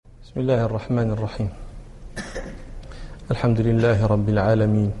بسم الله الرحمن الرحيم. الحمد لله رب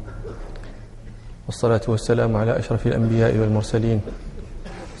العالمين، والصلاة والسلام على أشرف الأنبياء والمرسلين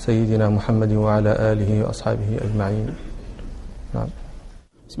سيدنا محمد وعلى آله وأصحابه أجمعين. نعم.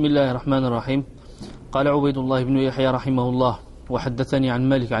 بسم الله الرحمن الرحيم. قال عبيد الله بن يحيى رحمه الله: وحدثني عن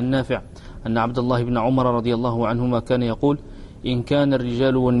مالك عن نافع أن عبد الله بن عمر رضي الله عنهما كان يقول: إن كان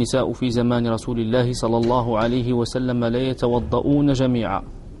الرجال والنساء في زمان رسول الله صلى الله عليه وسلم لا يتوضؤون جميعا.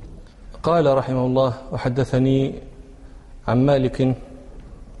 قال رحمه الله: وحدثني عن مالك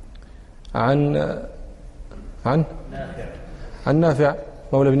عن نافع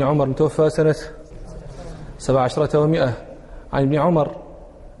مولى ابن عمر متوفى سنة 17 و100. عن ابن عمر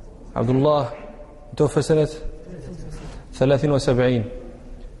عبد الله متوفى سنة 73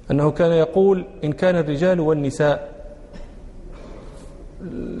 أنه كان يقول: إن كان الرجال والنساء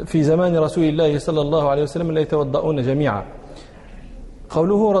في زمان رسول الله صلى الله عليه وسلم لا يتوضؤون جميعا.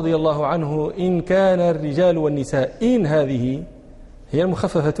 قوله رضي الله عنه إن كان الرجال والنساء، إن هذه هي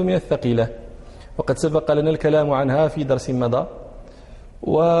المخففة من الثقيلة، وقد سبق لنا الكلام عنها في درس مضى،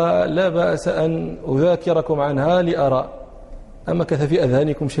 ولا بأس أن أذاكركم عنها لأرى أمكث في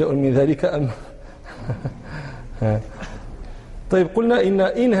أذهانكم شيء من ذلك أم طيب، قلنا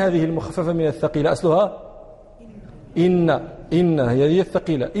إن هذه المخففة من الثقيلة أصلها إن هي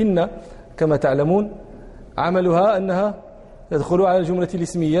الثقيلة. إن كما تعلمون عملها أنها تدخل على الجملة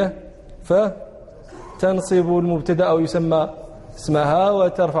الاسمية فتنصب المبتدا أو يسمى اسمها،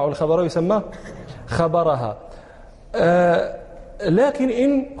 وترفع الخبر ويسمى خبرها. لكن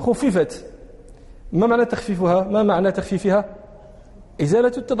إن خففت، ما معنى تخفيفها؟ ما معنى تخفيفها؟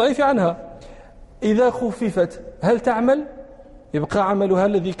 إزالة التضعيف عنها. إذا خففت هل تعمل؟ يبقى عملها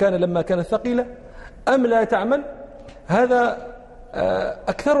الذي كان لما كانت ثقيلة أم لا تعمل؟ هذا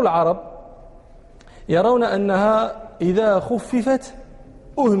أكثر العرب يرون أنها إذا خففت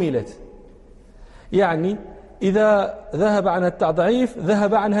أهملت، يعني إذا ذهب عنها التضعيف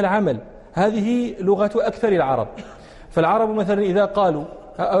ذهب عنها العمل. هذه لغة أكثر العرب. فالعرب مثلا إذا قالوا،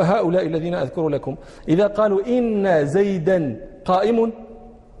 هؤلاء الذين أذكر لكم، إذا قالوا إن زيدا قائم،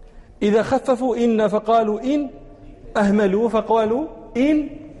 إذا خففوا إن فقالوا إن، أهملوا فقالوا إن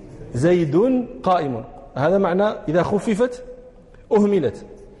زيد قائم. هذا معنى إذا خففت أهملت.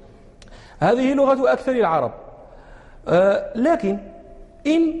 هذه لغة أكثر العرب. لكن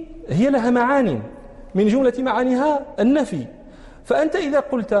إن هي لها معاني، من جملة معانيها النفي. فأنت إذا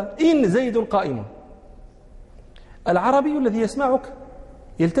قلت إن زيد قائم، العربي الذي يسمعك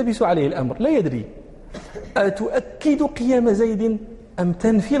يلتبس عليه الأمر، لا يدري أتؤكد قيام زيد أم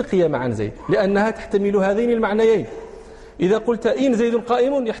تنفي القيام عن زيد، لأنها تحتمل هذين المعنيين. إذا قلت إن زيد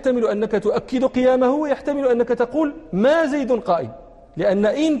قائم يحتمل أنك تؤكد قيامه، ويحتمل أنك تقول ما زيد قائم، لأن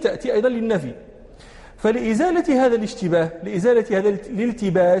إن تأتي أيضا للنفي. فلإزالة هذا الاشتباه، لإزالة هذا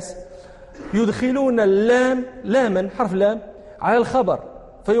الالتباس، يدخلون اللام، لاما حرف لام، على الخبر،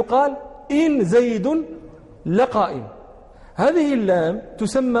 فيقال إن زيد لقائم. هذه اللام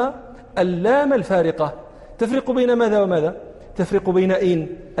تسمى اللام الفارقة، تفرق بين ماذا وماذا؟ تفرق بين إن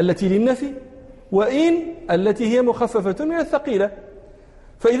التي للنفي وإن التي هي مخففة من الثقيلة.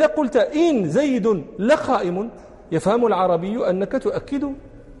 فإذا قلت إن زيد لقائم يفهم العربي أنك تؤكد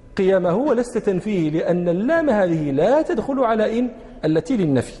قيامه ولست تنفيه، لأن اللام هذه لا تدخل على إن التي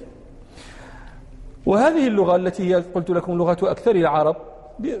للنفي. وهذه اللغة التي هي قلت لكم لغة أكثر العرب،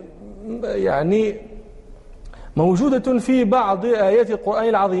 يعني موجودة في بعض آيات القرآن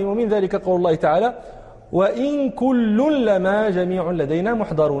العظيم، ومن ذلك قول الله تعالى: وإن كل لما جميع لدينا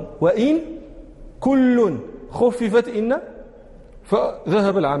محضرون. وإن كل خففت إن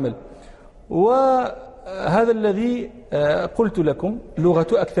فذهب العمل. وهذا الذي قلت لكم لغة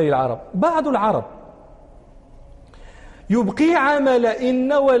أكثر العرب. بعض العرب يبقي عمل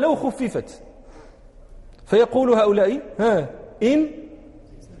إن ولو خففت، فيقول هؤلاء إن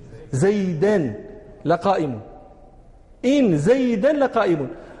زيدا لقائم، إن زيدا لقائم،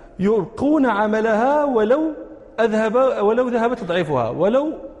 يبقون عملها ولو ذهب تضعيفها،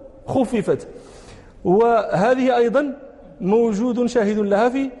 ولو خففت. وهذه أيضا موجود شاهد لها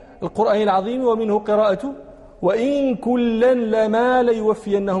في القرآن العظيم، ومنه قراءة: وإن كلا لما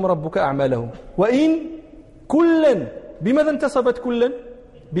ليوفينهم ربك أعمالهم. وإن كلا، بماذا انتصبت كلا؟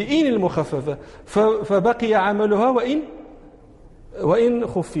 بإن المخففة، فبقي عملها وإن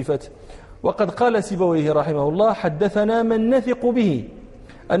خففت. وقد قال سيبويه رحمه الله: حدثنا من نثق به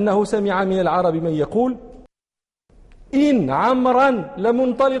أنه سمع من العرب من يقول: إن عمرا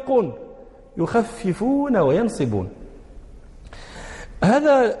لمنطلقون، يخففون وينصبون.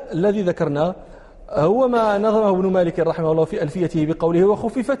 هذا الذي ذكرناه هو ما نظمه ابن مالك رحمه الله في ألفيته بقوله: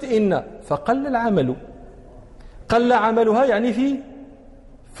 وخففت إن فقل العمل. قل عملها يعني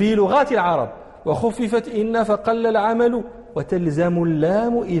في لغات العرب. وخففت إن فقل العمل وتلزم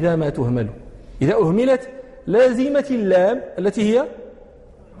اللام إذا ما تهمل. إذا أهملت لازمت اللام التي هي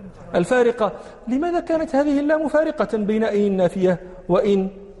الفارقة. لماذا كانت هذه اللام فارقة بين إن النافية وإن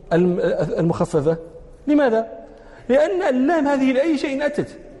المخففة؟ لماذا؟ لأن اللام هذه لأي شيء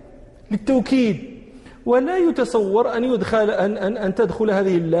أتت للتوكيد، ولا يتصور أن تدخل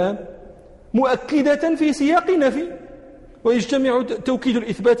هذه اللام مؤكدة في سياق نفي ويجتمع توكيد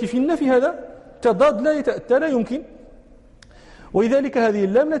الإثبات في النفي. هذا تضاد لا يتأتى، لا يمكن. ولذلك هذه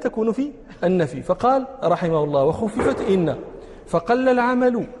اللام لا تكون في النفي. فقال رحمه الله وخففت إن فقل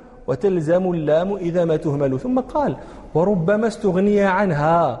العمل وتلزم اللام إذا ما تهمل. ثم قال وربما استغني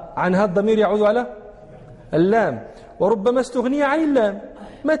عنها الضمير يعود على اللام، وربما استغني عن اللام.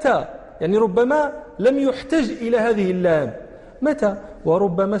 متى؟ يعني ربما لم يحتج إلى هذه اللام. متى؟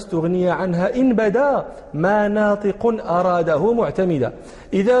 وربما استغني عنها إن بدا ما ناطق أراده معتمدا.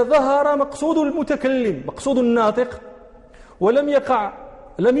 إذا ظهر مقصود المتكلم، مقصود الناطق،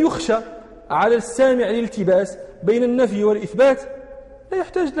 لم يخشى على السامع الالتباس بين النفي والإثبات،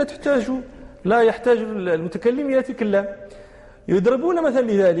 لا يحتاج المتكلم إلى تلك اللام. يضربون مثل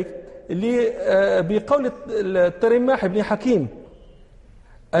لذلك بقول الترماح بن حكيم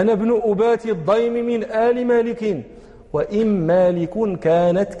أنا ابن أبات الضيم من آل مالك وإن مالك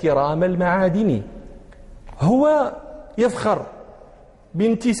كانت كرام المعادن. هو يفخر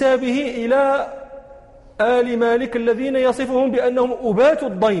بانتسابه إلى آل مالك الذين يصفهم بأنهم أبات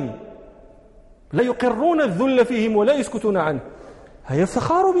الضيم، لا يقرون الذل فيهم ولا يسكتون عنه،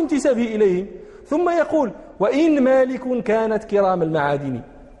 يفتخر بانتسابه إليهم. ثم يقول وإن مالك كانت كرام المعادن.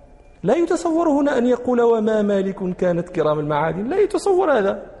 لا يتصور هنا أن يقول وما مالك كانت كرام المعادن، لا يتصور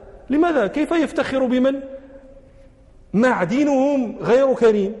هذا. لماذا؟ كيف يفتخر بمن معدنهم غير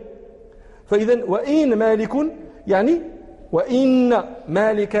كريم؟ فإذا وإن مالك يعني وإن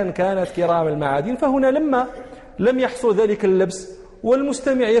مالكا كانت كرام المعادن. فهنا لما لم يحصل ذلك اللبس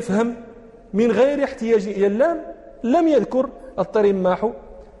والمستمع يفهم من غير احتياج إلى اللام لم يذكر الترماح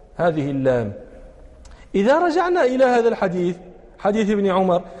هذه اللام. إذا رجعنا إلى هذا الحديث، حديث ابن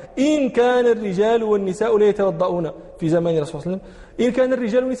عمر إن كان الرجال والنساء لا يتوضؤون في زمان الرسول صلى الله عليه وسلم، إن كان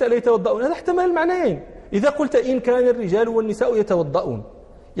الرجال والنساء لا يتوضؤون، هذا احتمل المعنيين. إذا قلت إن كان الرجال والنساء يتوضؤون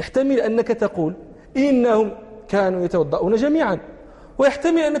يحتمل أنك تقول إنهم كانوا يتوضؤون جميعا،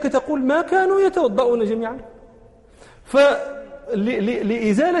 ويحتمل أنك تقول ما كانوا يتوضؤون جميعا.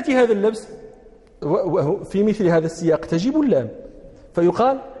 فلإزالة هذا اللبس في مثل هذا السياق تجب اللام،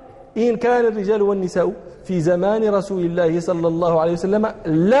 فيقال إن كان الرجال والنساء في زمان رسول الله صلى الله عليه وسلم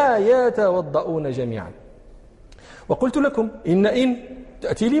لا يتوضؤون جميعا. وقلت لكم إن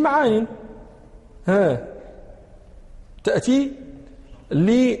تأتي لمعان، تأتي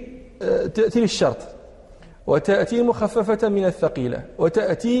للشرط، وتأتي مخففة من الثقيلة،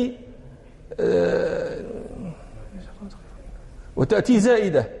 وتأتي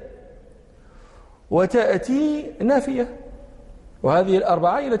زائدة، وتأتي نافية. وهذه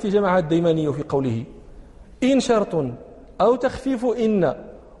الأربعة التي جمعها الديماني في قوله إن شرط أو تخفيف إن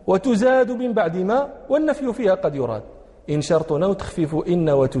وتزاد من بعد ما والنفي فيها قد يراد. إن شرط أو تخفيف إن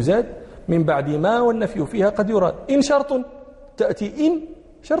وتزاد من بعد ما والنفي فيها قد يراد. إن شرط تأتي إن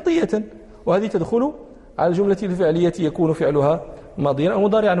شرطية، وهذه تدخل على الجملة الفعلية يكون فعلها ماضيا أو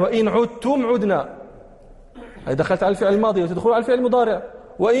مضارعا. وإن عدتم عدنا، هذه دخلت على الفعل الماضي وتدخل على الفعل المضارع.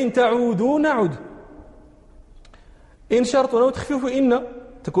 وإن تعودوا نعد. إن شرط أو تخفيف إن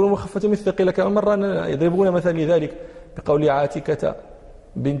تكون مخففة من الثقيلة. كما مرة يضربون مثلا لذلك بقول عاتكة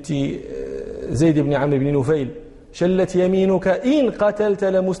بنت زيد بن عمرو بن نفيل شلت يمينك إن قتلت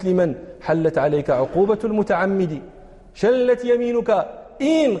لمسلما حلت عليك عقوبة المتعمد. شلت يمينك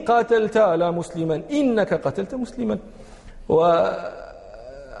إن قتلت لمسلما إنك قتلت مسلما.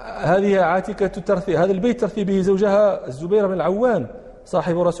 وهذه عاتكة هذا البيت ترثي به زوجها الزبير بن العوام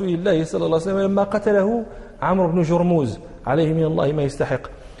صاحب رسول الله صلى الله عليه وسلم لما قتله عمرو بن جرموز عليه من الله ما يستحق.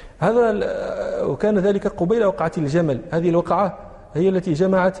 هذا وكان ذلك قبيل وقعة الجمل. هذه الوقعة هي التي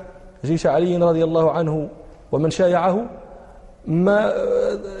جمعت جيش علي رضي الله عنه ومن شايعه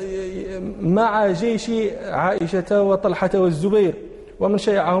مع جيش عائشة وطلحة والزبير ومن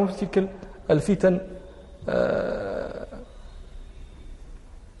شايعهم في تلك الفتن.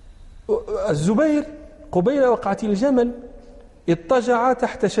 الزبير قبيل وقعة الجمل اضطجع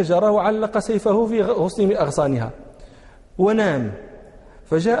تحت شجرة وعلق سيفه في غصن من أغصانها ونام.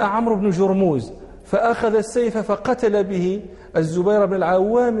 فجاء عمرو بن جرموز فأخذ السيف فقتل به الزبير بن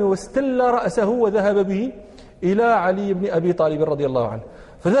العوام واستل رأسه وذهب به إلى علي بن أبي طالب رضي الله عنه،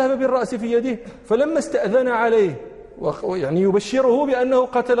 فذهب بالرأس في يده. فلما استأذن عليه يعني يبشره بأنه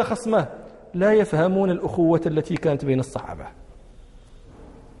قتل خصمه لا يفهمون الأخوة التي كانت بين الصحابة.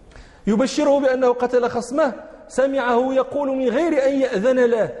 يبشره بأنه قتل خصمه سمعه يقول من غير أن يأذن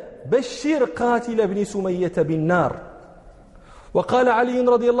له: بشر قاتل ابن سمية بالنار. وقال علي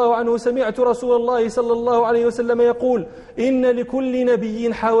رضي الله عنه: سمعت رسول الله صلى الله عليه وسلم يقول: إن لكل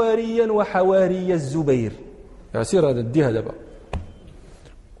نبي حواريا وحواري الزبير. يصير هذا الديه دابا.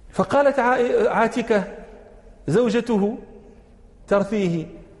 فقالت عاتكة زوجته ترثيه: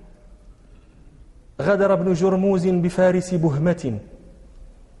 غدر ابن جرموز بفارس بهمة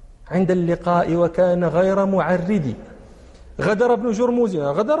عند اللقاء وكان غير معرد. غدر ابن جرموز،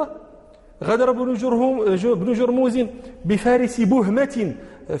 غدر ابن جرموز بفارس بهمة.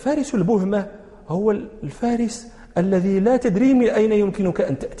 فارس البهمة هو الفارس الذي لا تدري من أين يمكنك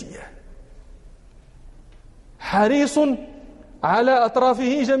أن تأتيه، حريص على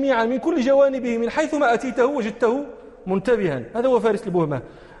أطرافه جميعا من كل جوانبه، من حيث ما أتيته وجدته منتبها. هذا هو فارس البهمة،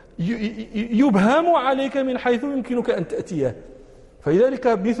 يبهم عليك من حيث يمكنك أن تأتيه. فلذلك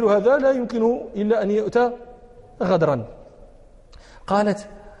مثل هذا لا يمكنه إلا أن يؤتى غدرا. قالت: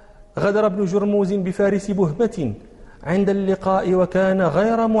 غدر ابن جرموز بفارس بهمة عند اللقاء وكان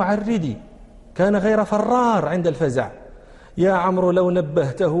غير معرد، كان غير فرار عند الفزع. يا عمرو لو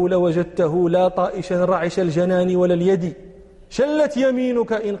نبهته لوجدته لا طائشا رعش الجنان ولا اليد. شلت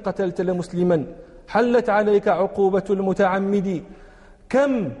يمينك إن قتلت لمسلما، حلت عليك عقوبة المتعمد.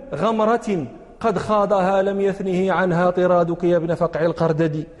 كم غمرة قد خاضها لم يثنه عنها طرادك يا ابن فقع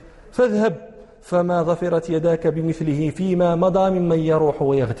القردد. فاذهب فما ظفرت يداك بمثله فيما مضى ممن يروح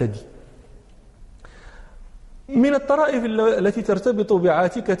ويغتدي. من الطرائف التي ترتبط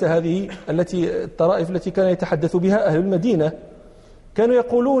بعاتكة هذه، الطرائف التي كان يتحدث بها أهل المدينة، كانوا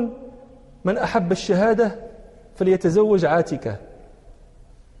يقولون: من أحب الشهادة فليتزوج عاتكة.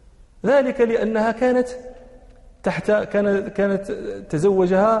 ذلك لأنها كانت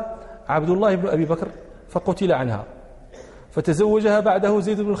تزوجها عبد الله بن أبي بكر فقتل عنها، فتزوجها بعده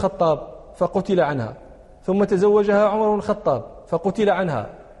زيد بن الخطاب فقتل عنها، ثم تزوجها عمر بن الخطاب فقتل عنها،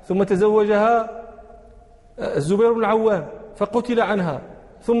 ثم تزوجها الزبير بن العوام فقتل عنها،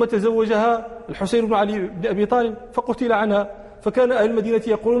 ثم تزوجها الحسين بن علي بن أبي طالب فقتل عنها. فكان أهل المدينة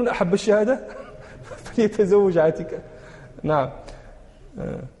يقولون: أحب الشهادة فليتزوج عاتكة. نعم.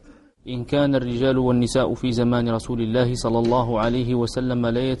 إن كان الرجال والنساء في زمان رسول الله صلى الله عليه وسلم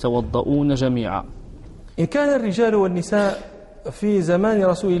لا يتوضؤون جميعا. إن كان الرجال والنساء في زمان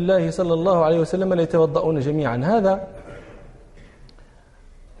رسول الله صلى الله عليه وسلم لا يتوضؤون جميعا، هذا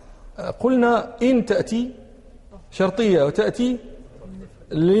قلنا إن تأتي شرطية وتأتي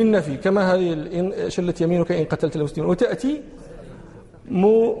للنفي، كما هذه إن شلت يمينك إن قتلت المسلمين، وتأتي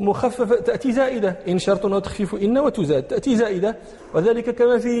مخففة، تأتي زائدة، إن شرط وتخفيف إن وتزاد، تأتي زائدة. وذلك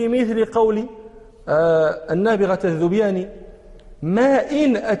كما في مثل قول النابغة الذبياني: ما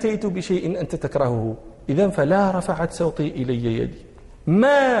إن أتيت بشيء أنت تكرهه إذن فلا رفعت صوتي إلي يدي.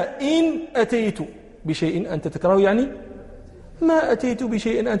 ما إن أتيت بشيء أنت تكرهه، يعني ما أتيت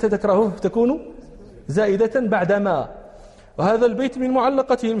بشيء أنت تكرهه تكون زائدة بعد ما. وهذا البيت من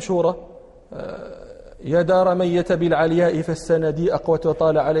معلقته المشهورة: يا دار ميت بالعلياء فالسندي أقوت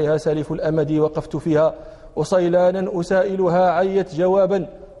وطال عليها سالف الأمد، وقفت فيها أصيلانا أسائلها عيت جوابا،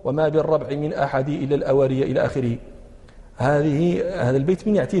 وما بالربع من أحد إلى الأواري إلى آخره. هذا البيت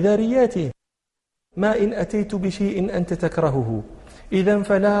من اعتذارياته: ما إن أتيت بشيء أنت تكرهه إذن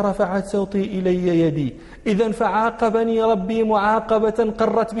فلا رفعت صوتي إلي يدي، إذن فعاقبني ربي معاقبة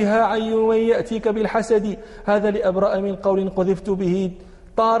قرت بها عين من يأتيك بالحسد. هذا لأبرأ من قول قذفت به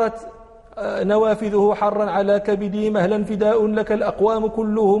طارت نوافذه حرا على كبدي، مهلا فداء لك الأقوام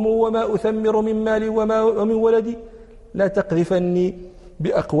كلهم، وما أثمر من مالي ومن ولدي. لا تقذفني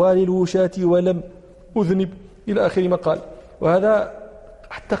بأقوال الوشاة ولم أذنب، إلى آخر ما قال. وهذا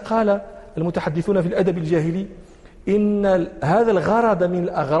حتى قال المتحدثون في الأدب الجاهلي إن هذا الغرض من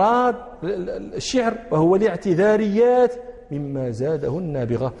الأغراض الشعر، وهو الاعتذاريات، مما زاده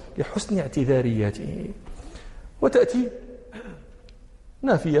النابغة لحسن اعتذارياته. وتأتي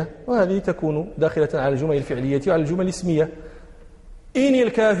نافية، وهذه تكون داخلة على الجمل الفعلية وعلى الجمل الاسمية. إن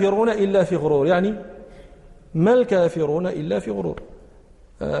الكافرون إلا في غرور، يعني ما الكافرون إلا في غرور.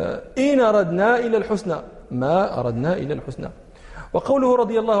 إن أردنا إلى الحسنى، ما أردنا إلى الحسنى. وقوله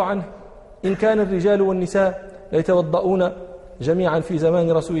رضي الله عنه: إن كان الرجال والنساء ليتوضؤون جميعا في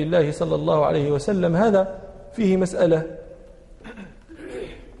زمان رسول الله صلى الله عليه وسلم، هذا فيه مسألة.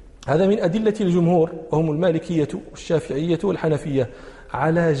 هذا من أدلة الجمهور، وهم المالكية والشافعية والحنفية،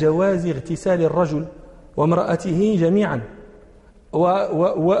 على جواز اغتسال الرجل وامرأته جميعا،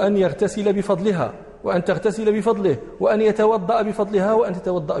 وأن يغتسل بفضلها، وأن تغتسل بفضله، وأن يتوضأ بفضلها، وأن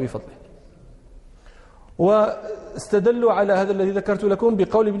تتوضأ بفضله. واستدلوا على هذا الذي ذكرت لكم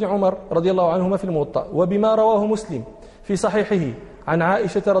بقول ابن عمر رضي الله عنهما في الموطأ، وبما رواه مسلم في صحيحه عن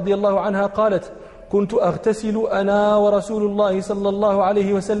عائشة رضي الله عنها قالت: كنت أغتسل أنا ورسول الله صلى الله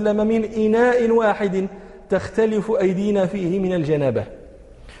عليه وسلم من إناء واحد تختلف أيدينا فيه من الجنابة.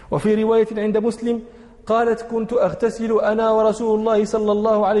 وفي رواية عند مسلم قالت: كنت أغتسل أنا ورسول الله صلى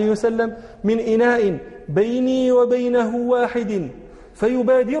الله عليه وسلم من إناء بيني وبينه واحد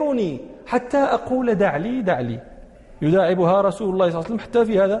فيبادرني حتى أقول دع لي دع لي. يداعبها رسول الله صلى الله عليه وسلم حتى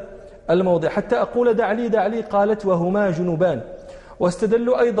في هذا الموضع، حتى أقول دع لي دع لي. قالت: وهما جنبان.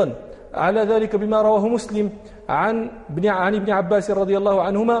 واستدلوا أيضا على ذلك بما رواه مسلم عن ابن عباس رضي الله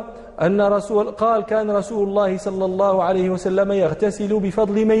عنهما أن قال: كان رسول الله صلى الله عليه وسلم يغتسل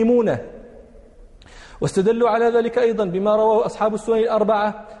بفضل ميمونة. واستدلوا على ذلك أيضا بما رواه أصحاب السنن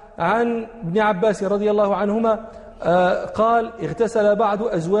الأربعة عن ابن عباس رضي الله عنهما قال: اغتسل بعض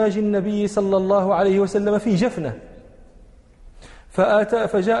أزواج النبي صلى الله عليه وسلم في جفنة،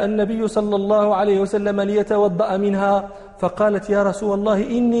 فجاء النبي صلى الله عليه وسلم ليتوضأ منها، فقالت: يا رسول الله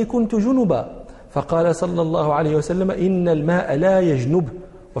إني كنت جنبا. فقال صلى الله عليه وسلم: إن الماء لا يجنب،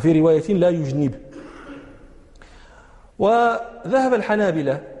 وفي رواية لا يجنب. وذهب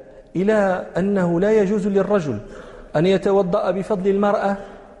الحنابلة إلى أنه لا يجوز للرجل أن يتوضأ بفضل المرأة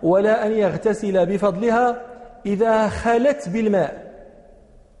ولا أن يغتسل بفضلها إذا خلت بالماء،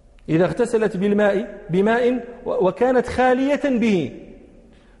 إذا اغتسلت بماء وكانت خالية به،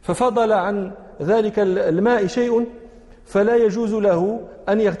 ففضل عن ذلك الماء شيء فلا يجوز له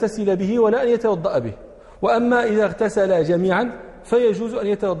أن يغتسل به ولا أن يتوضأ به. وأما إذا اغتسل جميعا فيجوز أن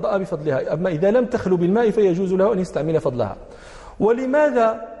يتوضأ بفضلها، أما إذا لم تخلو بالماء فيجوز له أن يستعمل فضلها.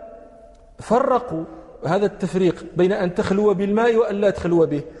 ولماذا فرقوا هذا التفريق بين أن تخلو بالماء وأن لا تخلو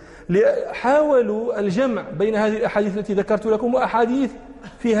به؟ حاولوا الجمع بين هذه الأحاديث التي ذكرت لكم وأحاديث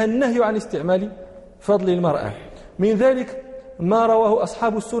فيها النهي عن استعمال فضل المرأة. من ذلك ما رواه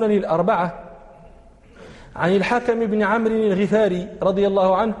أصحاب السنن الأربعة عن الحكم بن عمرو الغفاري رضي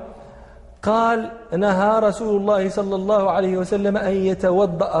الله عنه قال: نهى رسول الله صلى الله عليه وسلم أن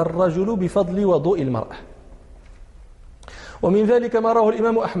يتوضأ الرجل بفضل وضوء المرأة. ومن ذلك ما رواه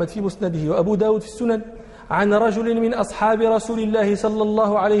الإمام أحمد في مسنده وأبو داود في السنن عن رجل من أصحاب رسول الله صلى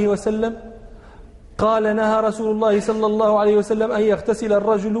الله عليه وسلم قال: نهى رسول الله صلى الله عليه وسلم أن يغتسل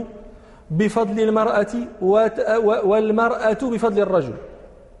الرجل بفضل المرأة والمرأة بفضل الرجل.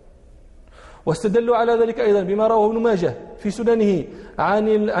 واستدلوا على ذلك أيضا بما رواه ابن ماجه في سننه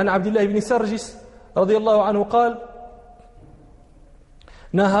عن عبد الله بن سرجس رضي الله عنه قال: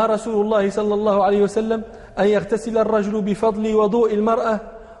 نهى رسول الله صلى الله عليه وسلم أن يغتسل الرجل بفضل وضوء المرأة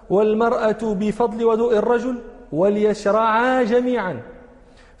والمرأة بفضل وضوء الرجل وليشرعا جميعا.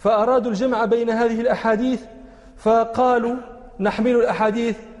 فأرادوا الجمع بين هذه الأحاديث فقالوا: نحمل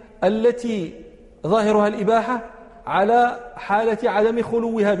الأحاديث التي ظاهرها الإباحة على حالة عدم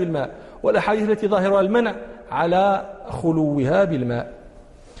خلوها بالماء، والأحاديث التي ظاهرها المنع على خلوها بالماء.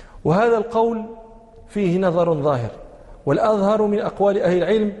 وهذا القول فيه نظر ظاهر، والأظهر من أقوال أهل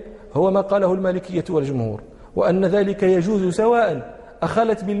العلم هو ما قاله المالكية والجمهور، وأن ذلك يجوز سواء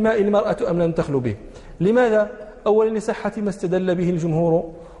أخلت بالماء المرأة أم لم تخلو به. لماذا؟ أولا لصحة ما استدل به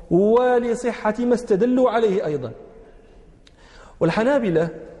الجمهور ولصحة ما استدلوا عليه أيضا. والحنابلة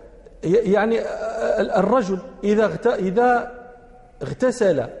يعني الرجل إذا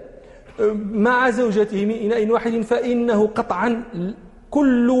اغتسل مع زوجته من إناء واحد فإنه قطعا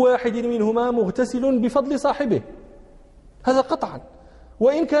كل واحد منهما مغتسل بفضل صاحبه، هذا قطعا،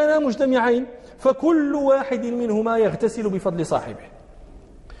 وإن كانا مجتمعين فكل واحد منهما يغتسل بفضل صاحبه.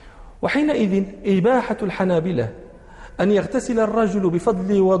 وحينئذ إباحة الحنابلة أن يغتسل الرجل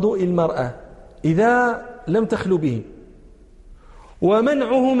بفضل وضوء المرأة إذا لم تخلو به،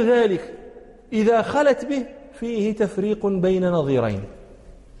 ومنعهم ذلك إذا خلت به، فيه تفريق بين نظيرين،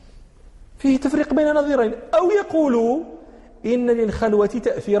 فيه تفريق بين نظيرين. أو يقولوا إن للخلوة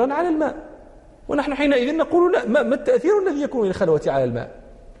تأثيرا على الماء، ونحن حينئذ نقول لا، ما التأثير الذي يكون للخلوة على الماء؟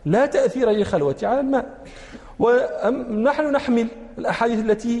 لا تأثير للخلوة على الماء. ونحن نحمل الأحاديث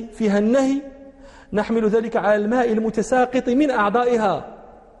التي فيها النهي، نحمل ذلك على الماء المتساقط من أعضائها،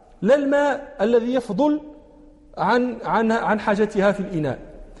 لا الماء الذي يفضل عن حاجتها في الإناء.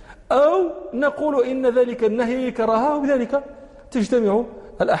 أو نقول إن ذلك النهي كراهة، وبذلك تجتمع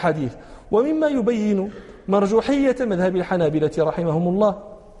الأحاديث. ومما يبين مرجوحية مذهب الحنابلة رحمهم الله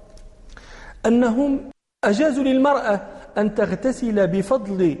أنهم أجازوا للمرأة أن تغتسل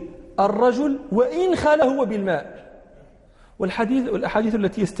بفضل الرجل وإن خال هو بالماء. والأحاديث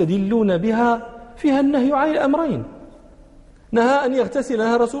التي يستدلون بها فيها النهي عن الأمرين. نهى رسول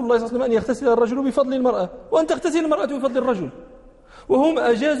الله صلى الله عليه وسلم أن يغتسل الرجل بفضل المرأة، وأن تغتسل المرأة بفضل الرجل. وهم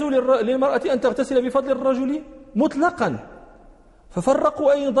أجازوا للمرأة أن تغتسل بفضل الرجل مطلقا،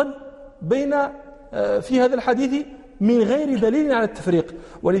 ففرقوا أيضا بين في هذا الحديث من غير دليل على التفريق.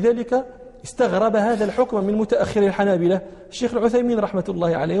 ولذلك استغرب هذا الحكم من متأخر الحنابلة. الشيخ العثيمين رحمة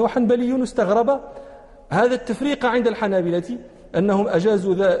الله عليه وحنبلي استغرب هذا التفريق عند الحنابلة، أنهم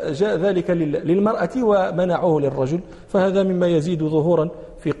أجازوا ذلك للمرأة ومنعوه للرجل، فهذا مما يزيد ظهورا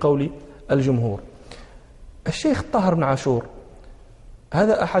في قول الجمهور. الشيخ طاهر بن عاشور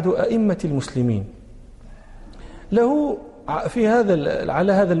هذا أحد أئمة المسلمين، له في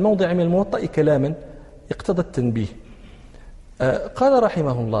على هذا الموضع من الموطأ كلاما اقتضى التنبيه. قال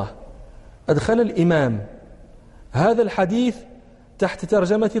رحمه الله: أدخل الإمام هذا الحديث تحت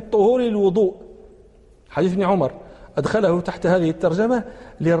ترجمة الطهور للوضوء، حديث ابن عمر، أدخله تحت هذه الترجمة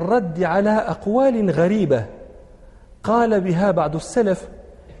للرد على أقوال غريبة قال بها بعض السلف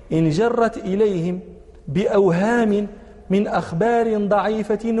إن جرت إليهم بأوهام من أخبار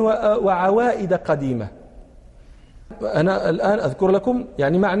ضعيفة وعوائد قديمة. أنا الآن أذكر لكم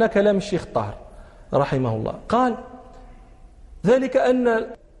يعني معنى كلام الشيخ طاهر رحمه الله. قال: ذلك أن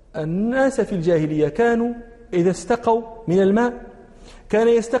الناس في الجاهلية كانوا إذا استقوا من الماء كان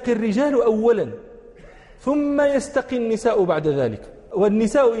يستقي الرجال أولا ثم يستقي النساء بعد ذلك،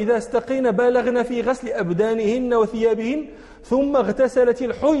 والنساء إذا استقين بالغن في غسل أبدانهن وثيابهن ثم اغتسلت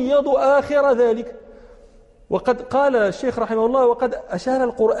الحيض آخر ذلك. وقد قال الشيخ رحمه الله: وقد أشار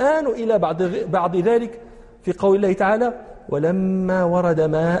القرآن إلى بعض ذلك في قول الله تعالى: ولما ورد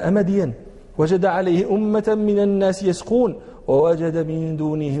ماء مدين وجد عليه أمة من الناس يسقون ووجد من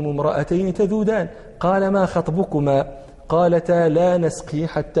دونهم امرأتين تذودان قال ما خطبكما قالتا لا نسقي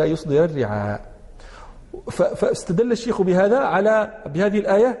حتى يصدر الرعاء. فاستدل الشيخ بهذه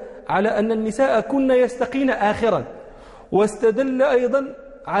الآية على أن النساء كن يستقين آخرا، واستدل أيضا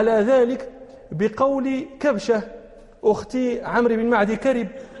على ذلك بقول كبشة أخت عمرو بن معدي كرب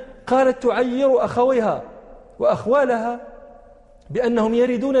قالت تعير أخويها وأخوالها بأنهم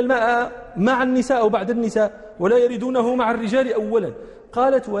يريدون الماء مع النساء أو بعد النساء ولا يريدونه مع الرجال أولا.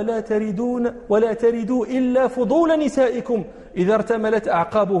 قالت ولا تردوا إلا فضول نسائكم إذا ارتملت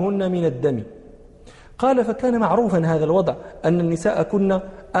أعقابهن من الدم. قال: فكان معروفا هذا الوضع أن النساء كن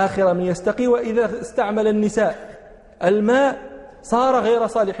آخر من يستقي، وإذا استعمل النساء الماء صار غير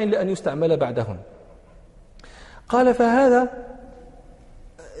صالح لأن يستعمل بعدهن. قال: فهذا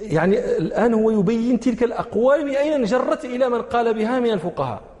يعني الآن هو يبين تلك الأقوال من أين انجرت إلى من قال بها من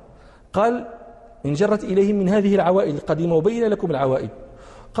الفقهاء. قال: انجرت إليهم من هذه العوائد القديمة وبين لكم العوائد.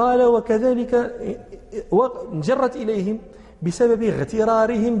 قال: وكذلك انجرت إليهم بسبب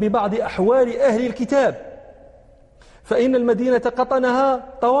اغترارهم ببعض أحوال أهل الكتاب، فإن المدينة قطنها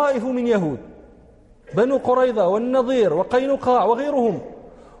طوائف من يهود بنو قريظة والنضير وقينقاع وغيرهم،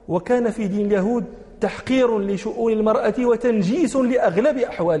 وكان في دين اليهود تحقير لشؤون المرأة وتنجيس لأغلب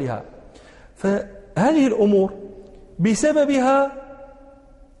أحوالها. فهذه الأمور بسببها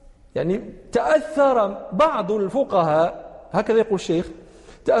يعني تأثر بعض الفقهاء، هكذا يقول الشيخ،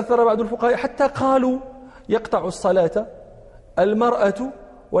 تأثر بعض الفقهاء حتى قالوا يقطع الصلاة المرأة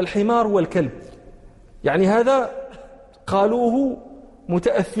والحمار والكلب. يعني هذا قالوه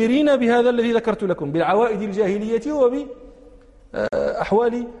متأثرين بهذا الذي ذكرت لكم بالعوائد الجاهلية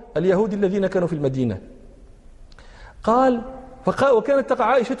وبأحوال اليهود الذين كانوا في المدينة. قال: وكانت تقع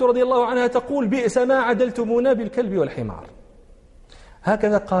عائشة رضي الله عنها تقول: بئس ما عدلتمونا بالكلب والحمار.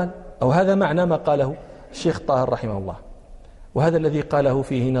 هكذا قال، أو هذا معنى ما قاله الشيخ طاهر رحمه الله، وهذا الذي قاله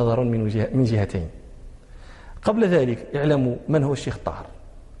فيه نظر من جهتين. قبل ذلك اعلموا من هو الشيخ طاهر.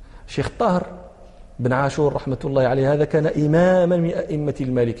 الشيخ طاهر بن عاشور رحمة الله عليه هذا كان إماما من أئمة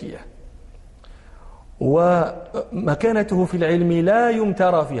المالكية، ومكانته في العلم لا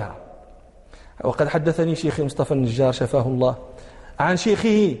يمترى فيها. وقد حدثني شيخي مصطفى النجار شفاه الله عن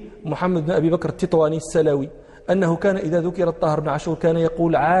شيخه محمد بن أبي بكر التطواني السلوي أنه كان إذا ذكر الطاهر بن عاشور كان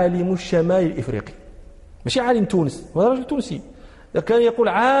يقول عالم الشمال الإفريقي، مش عالم تونس، هذا رجل تونسي، كان يقول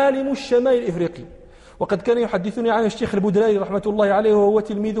عالم الشمال الإفريقي. وقد كان يحدثني عن الشيخ البدراني رحمة الله عليه وهو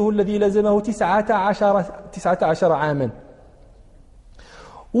تلميذه الذي لزمه 19 عاما.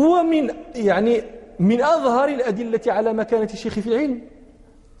 ومن من أظهر الأدلة على مكانة الشيخ في العلم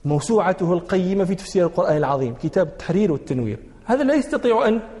موسوعته القيمة في تفسير القرآن العظيم، كتاب التحرير والتنوير. هذا لا يستطيع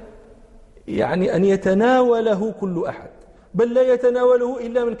أن يتناوله كل أحد، بل لا يتناوله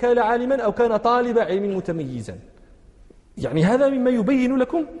إلا من كان عالما أو كان طالب علم متميزا. يعني هذا مما يبين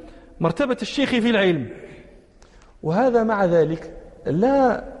لكم مرتبة الشيخ في العلم. وهذا مع ذلك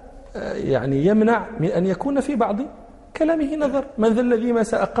لا يمنع من أن يكون في بعض كلامه نظر، من ذا الذي ما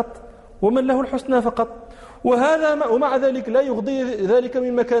ساء قط ومن له الحسنى فقط. ومع ذلك لا يغضي ذلك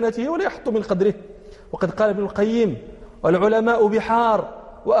من مكانته ولا يحط من قدره. وقد قال ابن القيم: والعلماء بحار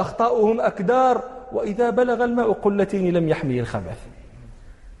وأخطاؤهم أكدار وإذا بلغ الماء قلتين لم يحمل الخبث.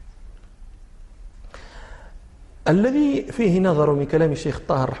 الذي فيه نظر من كلام الشيخ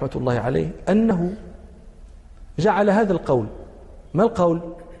الطاهر رحمة الله عليه أنه جعل هذا القول. ما القول؟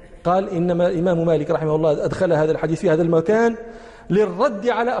 قال إنما الإمام مالك رحمه الله أدخل هذا الحديث في هذا المكان للرد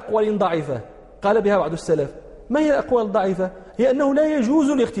على أقوال ضعيفة قال بها بعض السلف. ما هي الأقوال الضعيفة؟ هي أنه لا يجوز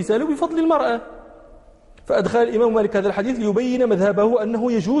الاغتسال بفضل المرأة، فأدخل الإمام مالك هذا الحديث ليبين مذهبه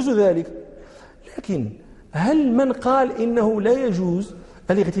أنه يجوز ذلك. لكن هل من قال إنه لا يجوز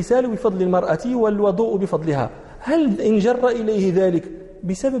الاغتسال بفضل المرأة والوضوء بفضلها هل انجر إليه ذلك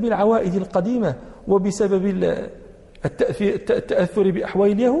بسبب العوائد القديمة وبسبب التأثر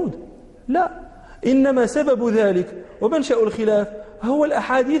بأحوال اليهود؟ لا، إنما سبب ذلك ومنشأ الخلاف هو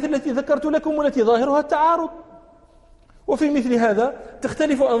الأحاديث التي ذكرت لكم والتي ظاهرها التعارض. وفي مثل هذا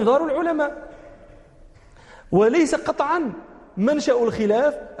تختلف أنظار العلماء، وليس قطعا منشأ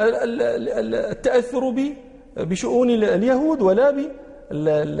الخلاف التأثر بشؤون اليهود ولا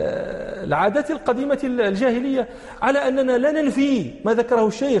بالعادات القديمة الجاهلية، على أننا لا ننفي ما ذكره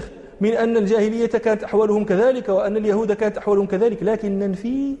الشيخ من أن الجاهلية كانت أحوالهم كذلك وأن اليهود كانت أحوالهم كذلك، لكن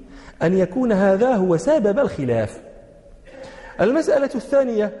ننفي أن يكون هذا هو سبب الخلاف. المسألة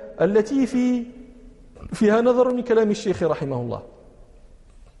الثانية التي فيها نظر من كلام الشيخ رحمه الله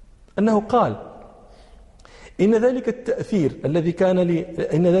أنه قال إن ذلك التأثير الذي كان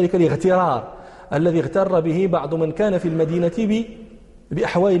إن ذلك الاغترار الذي اغتر به بعض من كان في المدينة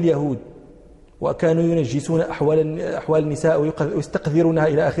بأحوال اليهود وكانوا ينجسون أحوال النساء ويستقذرونها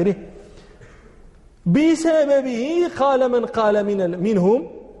إلى آخره، بسببه قال من قال منهم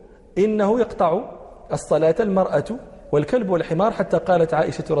إنه يقطع الصلاة المرأة والكلب والحمار، حتى قالت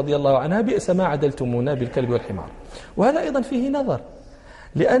عائشة رضي الله عنها بئس ما عدلتمونا بالكلب والحمار. وهذا أيضا فيه نظر،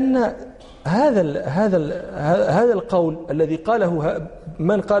 لأن هذا القول الذي قاله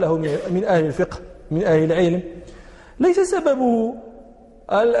من قاله من أهل الفقه من أهل العلم ليس سببه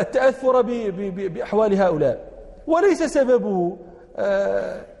التأثر بأحوال هؤلاء، وليس سببه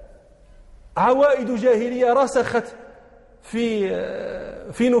عوائد جاهلية رسخت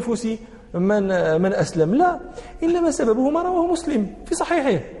في نفوس من أسلم، لا، إنما سببه ما رواه مسلم في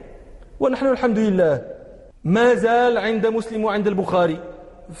صحيحه. ونحن الحمد لله ما زال عند مسلم وعند البخاري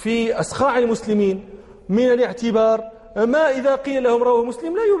في أسخاع المسلمين من الاعتبار ما إذا قيل لهم رواه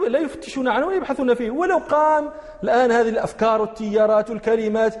مسلم لا يفتشون عنه ويبحثون فيه، ولو قام الآن هذه الأفكار والتيارات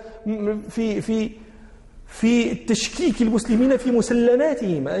والكلمات في تشكيك المسلمين في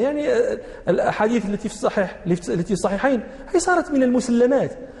مسلماتهم. يعني الأحاديث التي في الصحيحين هي صارت من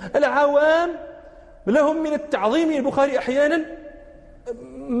المسلمات. العوام لهم من التعظيم البخاري أحيانا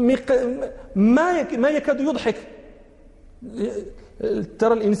ما يكاد يضحك.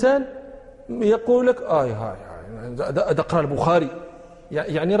 ترى الإنسان يقول لك أقرأ البخاري،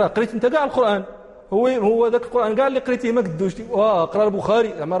 يعني راه قريت انت قاع القرآن، هو ذاك القرآن قاع اللي قريته ما قدوش اقرأ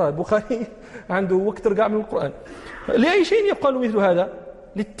البخاري، اما راه البخاري عنده وكتر قاع من القرآن. لأي شيء يقال مثل هذا؟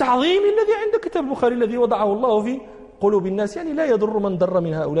 للتعظيم الذي عند كتاب البخاري الذي وضعه الله في قلوب الناس. يعني لا يضر من ضر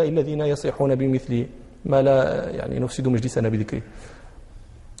من هؤلاء الذين يصيحون بمثل ما لا يعني نفسد مجلسنا بذكره.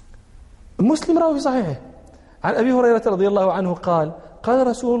 مسلم روى في صحيحه عن أبي هريرة رضي الله عنه قال قال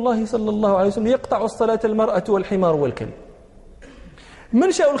رسول الله صلى الله عليه وسلم يقطع الصلاة المرأة والحمار والكلب.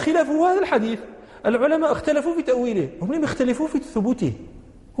 منشأ الخلاف هو هذا الحديث. العلماء اختلفوا في تأويله، هم لم يختلفوا في ثبوته،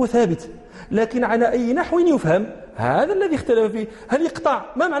 هو ثابت، لكن على أي نحو يفهم هذا الذي اختلف فيه. هل يقطع؟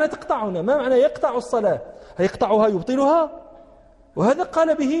 ما معنى تقطع هنا؟ ما معنى يقطع الصلاة؟ هيقطعها يبطلها؟ وهذا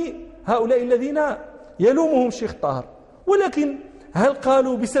قال به هؤلاء الذين يلومهم الشيخ الطاهر. ولكن هل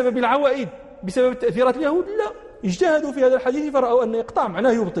قالوا بسبب العوائد بسبب تأثيرات اليهود؟ لا، اجتهدوا في هذا الحديث فرأوا أن يقطع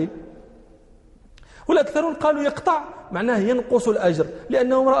معناه يبطل، والأكثرون قالوا يقطع معناه ينقص الأجر،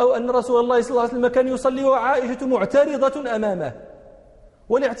 لأنهم رأوا أن رسول الله صلى الله عليه وسلم كان يصلي وعائشة معترضة أمامه،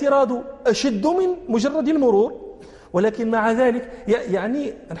 والاعتراض أشد من مجرد المرور. ولكن مع ذلك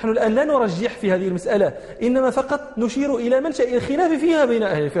يعني نحن الآن لا نرجح في هذه المسألة، إنما فقط نشير إلى منشأ الخلاف فيها بين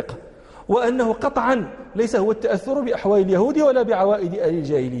أهل الفقه، وأنه قطعا ليس هو التأثر بأحوال اليهود ولا بعوائد أهل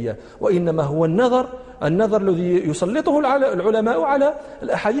الجاهلية، وإنما هو النظر الذي يسلطه العلماء على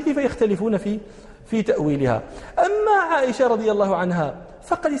الأحاديث فيختلفون في تأويلها. أما عائشة رضي الله عنها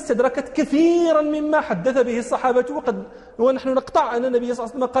فقد استدركت كثيرا مما حدث به الصحابة، ونحن نقطع أن النبي صلى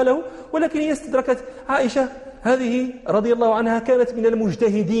الله عليه وسلم قاله، ولكن هي استدركت. عائشة هذه رضي الله عنها كانت من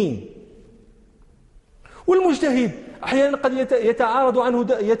المجتهدين، والمجتهد أحيانا قد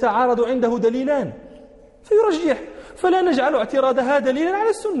يتعارض عنده دليلان فيرجح، فلا نجعل اعتراضها دليلا على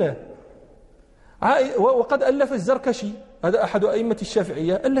السنة. وقد ألف الزركشي، هذا أحد أئمة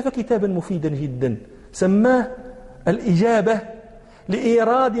الشافعية، ألف كتابا مفيدا جدا سماه الإجابة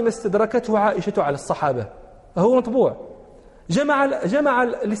لإيراد ما استدركته عائشة على الصحابة، هو مطبوع، جمع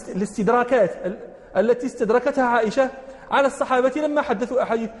الاستدراكات التي استدركتها عائشة على الصحابة لما حدثوا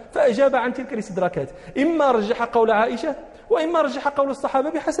أحاديث، فأجاب عن تلك الاستدراكات، إما رجح قول عائشة وإما رجح قول الصحابة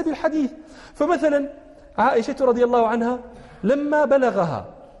بحسب الحديث. فمثلا عائشة رضي الله عنها لما بلغها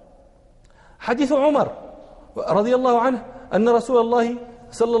حديث عمر رضي الله عنه أن رسول الله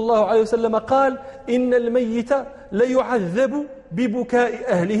صلى الله عليه وسلم قال إن الميت ليعذب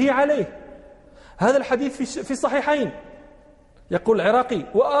ببكاء أهله عليه. هذا الحديث في الصحيحين. يقول العراقي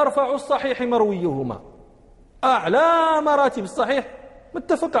وأرفع الصحيح مرويهما، أعلى مراتب الصحيح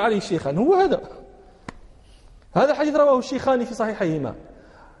متفق عليه الشيخان هو هذا الحديث رواه الشيخان في صحيحيهما.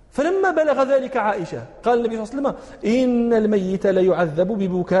 فلما بلغ ذلك عائشة قال النبي صلى الله عليه وسلم إن الميت ليعذب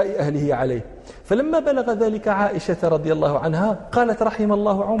ببكاء أهله عليه. فلما بلغ ذلك عائشة رضي الله عنها قالت رحم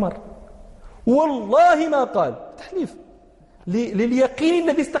الله عمر، والله ما قال، تحليف لليقين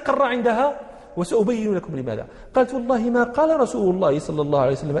الذي استقر عندها، وسأبين لكم لماذا. قالت والله ما قال رسول الله صلى الله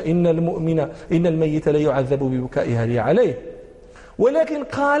عليه وسلم إن الميت ليعذب ببكاء أهله عليه، ولكن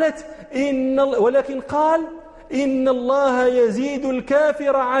قال إن الله يزيد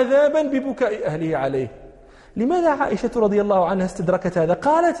الكافر عذابا ببكاء أهله عليه. لماذا عائشة رضي الله عنها استدركت هذا؟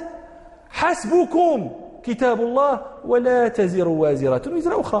 قالت حسبكم كتاب الله ولا تزر وازرة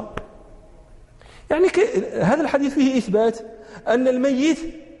وزر أخرى. يعني هذا الحديث فيه إثبات أن الميت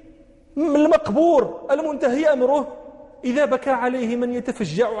المقبور المنتهي أمره إذا بكى عليه من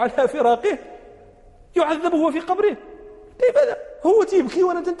يتفجع على فراقه يعذب هو في قبره. كيف هذا؟ هو تيبكي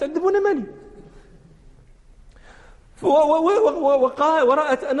وأنا تنتعذبون مالي.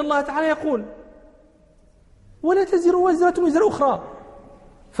 ورأت أن الله تعالى يقول ولا تزر وازرة وزر أخرى،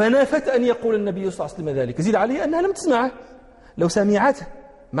 فنافت أن يقول النبي صلى الله عليه وسلم ذلك. زيد عليه أنها لم تسمعه، لو سمعته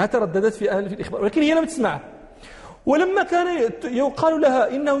ما ترددت في الإخبار، ولكن هي لم تسمعه. ولما كان يقال لها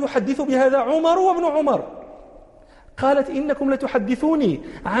إنه يحدث بهذا عمر وابن عمر قالت إنكم لتحدثوني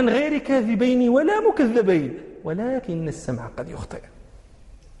عن غير كاذبين ولا مكذبين ولكن السمع قد يخطئ.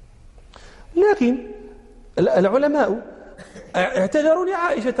 لكن العلماء اعتذروا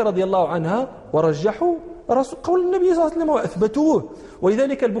لعائشة رضي الله عنها ورجحوا قول النبي صلى الله عليه وسلم وأثبتوه.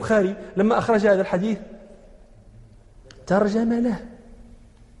 ولذلك البخاري لما أخرج هذا الحديث ترجم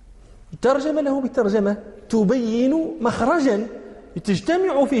له بترجمة تبين مخرجا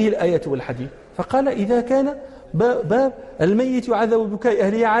تجتمع فيه الآية والحديث، فقال إذا كان باب الميت يعذب ببكاء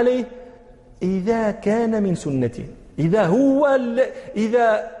أهله عليه إذا كان من سنته،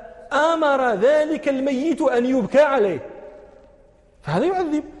 إذا أمر ذلك الميت أن يبكى عليه فهذا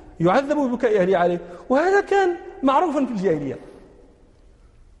يعذب ببكاء أهله عليه. وهذا كان معروفا في الجاهلية.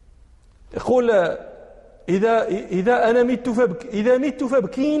 يقول إذا أنا مت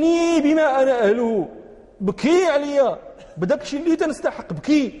فابكيني بما أنا أهله، بكي عليا بدك شي اللي تنستحق،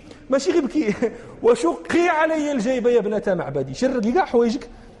 بكي ماشي غير بكي وشقي علي الجيب يا ابنة معبدي، شرقي كاع حوايجك.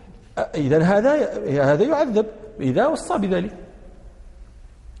 إذن هذا يعذب إذا وصى بذلك.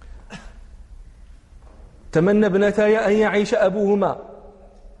 تمنى ابنتاي أن يعيش أبوهما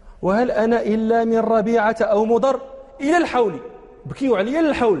وهل أنا إلا من ربيعة أو مضر إلى الحول، بكيوا علي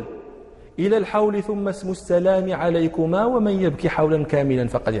للحول، إلى الحول ثم اسم السلام عليكما ومن يبكي حولا كاملا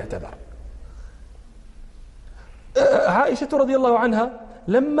فقد اعتذر. عائشة رضي الله عنها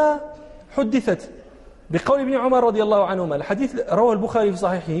لما حدثت بقول ابن عمر رضي الله عنهما، الحديث رواه البخاري في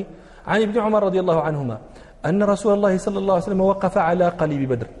صحيحه عن ابن عمر رضي الله عنهما أن رسول الله صلى الله عليه وسلم وقف على قليب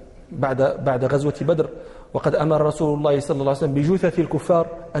بدر بعد غزوة بدر، وقد أمر رسول الله صلى الله عليه وسلم بجثث الكفار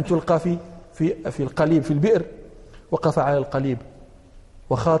أن تلقى في القليب في البئر. وقف على القليب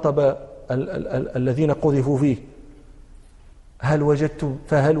وخاطب الذين قذفوا فيه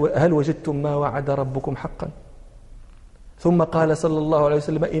هل وجدتم ما وعد ربكم حقا؟ ثم قال صلى الله عليه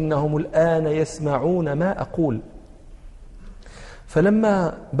وسلم إنهم الآن يسمعون ما أقول.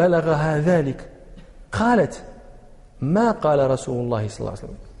 فلما بلغها ذلك قالت ما قال رسول الله صلى الله عليه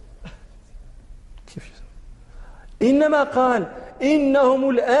وسلم، إنما قال إنهم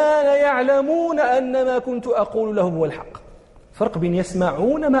الآن يعلمون أن ما كنت أقول لهم هو الحق. فرق بين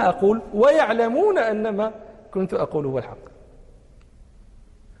يسمعون ما أقول ويعلمون أن ما كنت أقول هو الحق.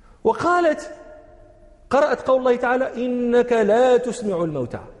 وقالت قرأت قول الله تعالى إنك لا تسمع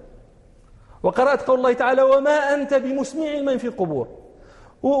الموتى، وقرأت قول الله تعالى وما أنت بمسمع من في القبور.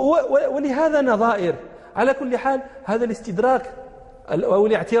 ولهذا نظائر. على كل حال هذا الاستدراك أو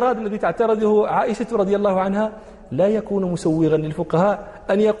الاعتراض الذي تعترضه عائشة رضي الله عنها لا يكون مسوغا للفقهاء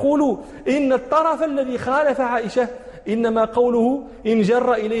أن يقولوا إن الطرف الذي خالف عائشة إنما قوله إن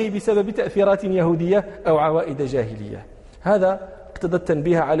جر إليه بسبب تأثيرات يهودية أو عوائد جاهلية. هذا اقتضى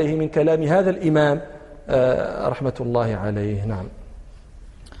التنبيه عليه من كلام هذا الإمام رحمة الله عليه. نعم.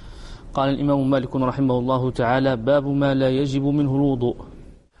 قال الإمام مالك رحمه الله تعالى باب ما لا يجب منه الوضوء.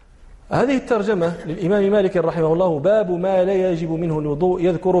 هذه الترجمة للإمام مالك رحمه الله باب ما لا يجب منه الوضوء،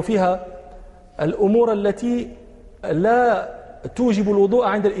 يذكر فيها الأمور التي لا توجب الوضوء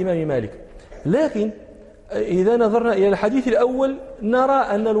عند الإمام مالك. لكن إذا نظرنا إلى الحديث الأول نرى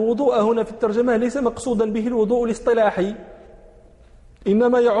أن الوضوء هنا في الترجمة ليس مقصودا به الوضوء الاصطلاحي،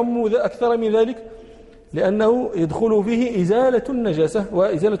 إنما يعم أكثر من ذلك، لأنه يدخل فيه إزالة النجاسة،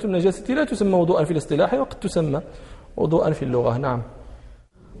 وإزالة النجاسة لا تسمى وضوءا في الاصطلاح وقد تسمى وضوءا في اللغة. نعم.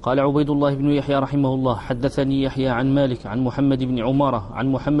 قال عبيد الله بن يحيى رحمه الله حدثني يحيى عن مالك عن محمد بن عمارة عن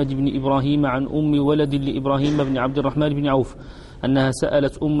محمد بن إبراهيم عن أم ولد لإبراهيم بن عبد الرحمن بن عوف أنها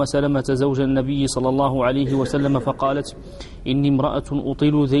سألت أم سلمة زوج النبي صلى الله عليه وسلم فقالت إني امرأة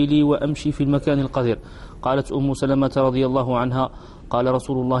أطيل ذيلي وأمشي في المكان القذر. قالت أم سلمة رضي الله عنها قال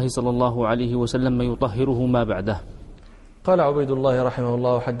رسول الله صلى الله عليه وسلم يطهره ما بعده. قال عبيد الله رحمه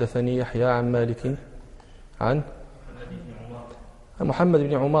الله حدثني يحيى عن مالك عن محمد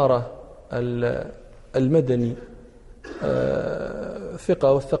بن عمارة المدني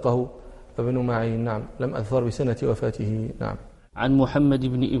ثقة وثقه ابن معين. نعم. لم أذكر بسنة وفاته. نعم. عن محمد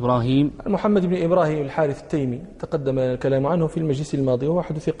بن إبراهيم الحارث التيمي تقدم الكلام عنه في المجلس الماضي، وهو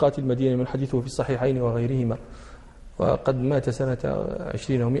أحد ثقات المدينة من حديثه في الصحيحين وغيرهما، وقد مات سنة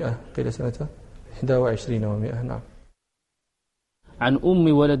 20 و100، قيل سنة 21 و100. نعم. عن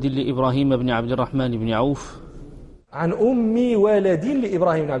أم ولد لإبراهيم بن عبد الرحمن بن عوف عن أم ولد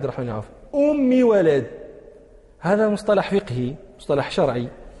لإبراهيم بن عبد الرحمن بن عوف. أم ولد هذا مصطلح فقهي، مصطلح شرعي.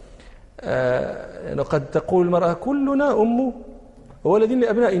 قد تقول المرأة كلنا أم ولد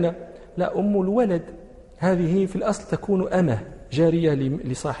لأبنائنا، لا، أم الولد هذه في الأصل تكون أمة جارية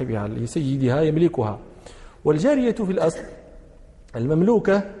لصاحبها لسيدها يملكها، والجارية في الأصل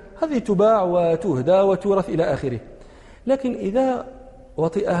المملوكة هذه تباع وتهدى وتورث إلى آخره. لكن إذا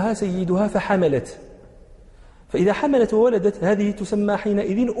وطئها سيدها فحملت، فإذا حملت وولدت هذه تسمى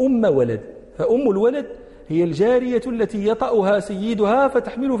حينئذ أم ولد. فأم الولد هي الجارية التي يطأها سيدها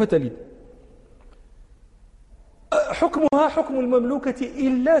فتحمل فتلد. حكمها حكم المملوكة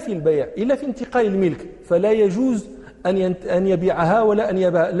إلا في البيع، إلا في انتقال الملك، فلا يجوز أن يبيعها ولا أن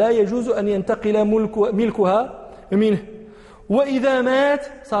يبيعها، لا يجوز أن ينتقل ملكها منه. وإذا مات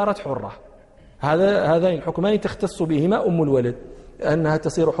صارت حرة. هذين الحكمان تختص بهما أم الولد، أنها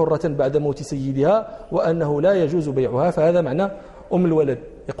تصير حرة بعد موت سيدها، وأنه لا يجوز بيعها، فهذا معنى أم الولد.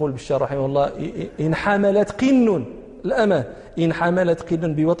 يقول بشار رحمه الله إن حملت قن الأمة، إن حملت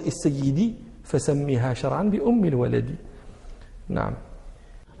قن بوطء السيد فسميها شرعا بأم الولد. نعم.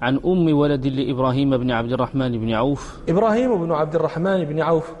 عن أم ولد لإبراهيم بن عبد الرحمن بن عوف. إبراهيم بن عبد الرحمن بن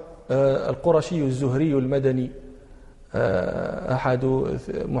عوف القرشي الزهري المدني،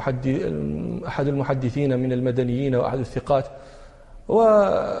 أحد المحدثين من المدنيين وأحد الثقات،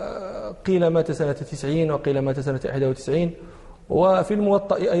 وقيل مات سنة 90 وقيل مات سنة 91. وفي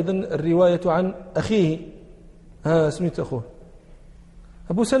الموطأ أيضا الرواية عن أخيه، اسمه أخوه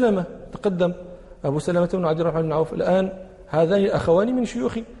أبو سلمة، تقدم أبو سلمة بن عبد الرحمن بن عوف. الآن هذان الأخوان من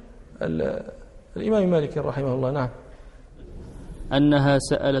شيوخ الإمام مالك رحمه الله. نعم. أنها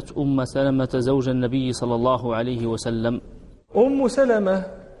سألت أم سلمة زوج النبي صلى الله عليه وسلم. أم سلمة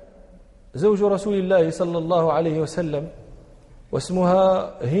زوج رسول الله صلى الله عليه وسلم،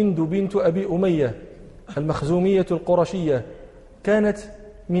 واسمها هند بنت أبي أمية المخزومية القرشية، كانت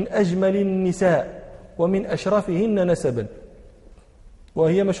من أجمل النساء ومن أشرفهن نسبا،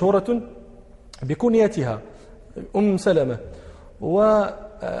 وهي مشهورة بكنيتها أم سلمة.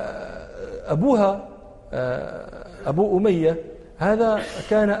 وأبوها أبو أمية هذا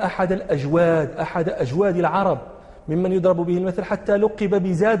كان أحد أجواد العرب، ممن يضرب به المثل، حتى لقب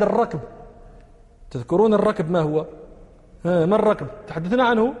بزاد الركب. تذكرون الركب ما هو؟ ما الركب؟ تحدثنا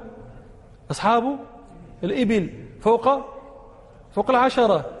عنه. أصحاب الإبل فوق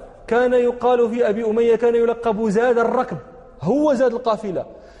 10. كان يقال في أبي أمية كان يلقب زاد الركب، هو زاد القافلة.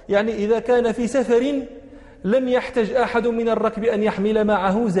 يعني إذا كان في سفر لم يحتج أحد من الركب أن يحمل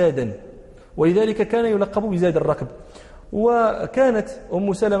معه زادا، ولذلك كان يلقب بزاد الركب. وكانت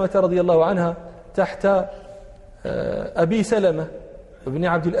أم سلمة رضي الله عنها تحت أبي سلمة بن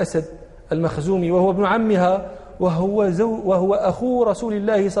عبد الأسد المخزومي، وهو ابن عمها، وهو أخو رسول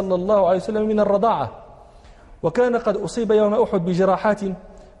الله صلى الله عليه وسلم من الرضاعة. وكان قد أصيب يوم أحد بجراحات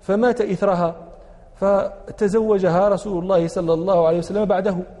فمات إثرها، فتزوجها رسول الله صلى الله عليه وسلم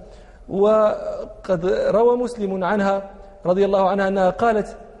بعده. وقد روى مسلم عنها رضي الله عنها أنها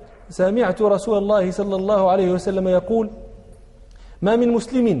قالت: سمعت رسول الله صلى الله عليه وسلم يقول: ما من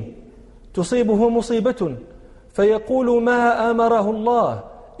مسلم تصيبه مصيبة فيقول ما أمره الله،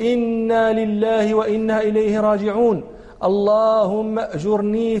 إنا لله وإنا إليه راجعون، اللهم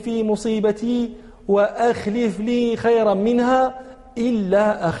أجرني في مصيبتي وأخلف لي خيرا منها،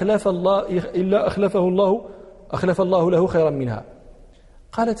 إلا أخلف الله له خيرا منها.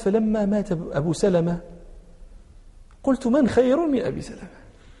 قالت فلما مات أبو سلمة قلت من خير من أبي سلمة؟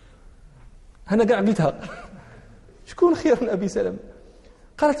 أنا قاعد قلتها شكون خير من أبي سلمة؟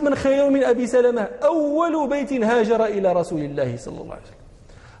 قالت من خير من أبي سلمة أول بيت هاجر إلى رسول الله صلى الله عليه وسلم.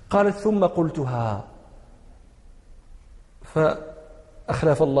 قالت ثم قلتها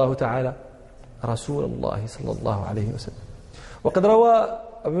فأخلف الله تعالى رسول الله صلى الله عليه وسلم. وقد روى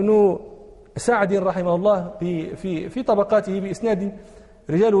ابن سعد رحمه الله في طبقاته بإسناد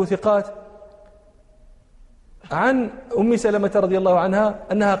رجاله ثقات عن أم سلمة رضي الله عنها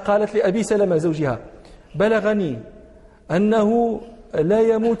أنها قالت لأبي سلمة زوجها بلغني أنه لا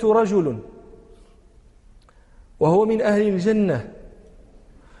يموت رجل وهو من أهل الجنة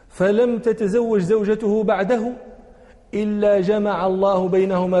فلم تتزوج زوجته بعده إلا جمع الله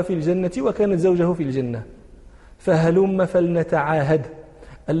بينهما في الجنة وكانت زوجه في الجنة، فهلم فلنتعاهد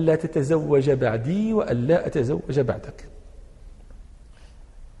ألا تتزوج بعدي وألا أتزوج بعدك.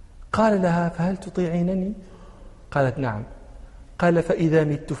 قال لها فهل تطيعينني؟ قالت نعم. قال فإذا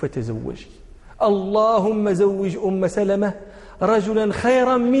مت فتزوجي، اللهم زوج أم سلمة رجلا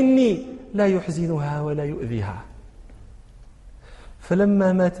خيرا مني لا يحزنها ولا يؤذيها.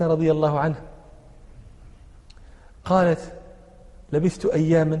 فلما مات رضي الله عنه قالت لبثت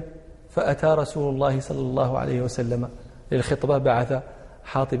أياما فأتى رسول الله صلى الله عليه وسلم للخطبة، بعث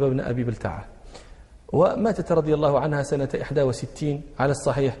حاطب بن أبي بلتعة، وماتت رضي الله عنها سنة 61 على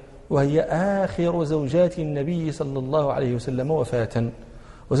الصحيح، وهي آخر زوجات النبي صلى الله عليه وسلم وفاة.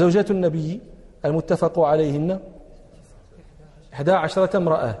 وزوجات النبي المتفق عليهن 11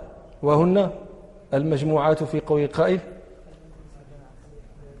 امرأة، وهن المجموعات في قول القائل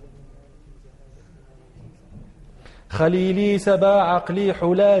خليلي سبا عقلي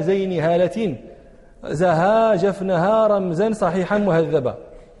حلا زين هالة زها جفنها رمزا صحيحا مهذبا.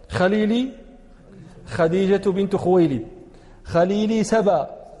 خليلي خديجة بنت خويلد، خليلي سبا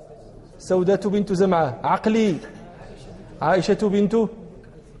سودة بنت زمعة، عقلي عائشة بنت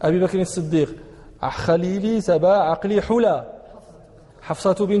أبي بكر الصديق، خليلي سبا عقلي حلا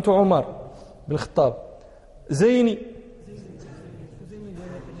حفصة بنت عمر بن الخطاب، زيني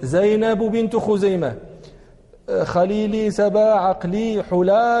زينب بنت خزيمة، خليلي سبا عقلي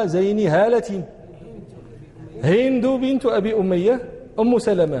حلا زين هالة، هند بنت أبي أمية أم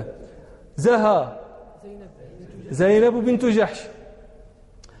سلمة، زها زينب بنت جحش،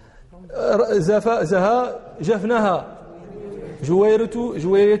 زها جفنها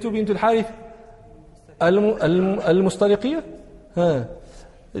جويرية بنت الحارث المصطلقية،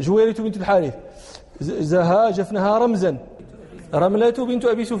 جويرية بنت الحارث، زها جفنها رمزا، رملة بنت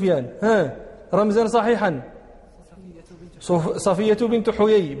أبي سفيان، رمزا صحيحا، صفية بنت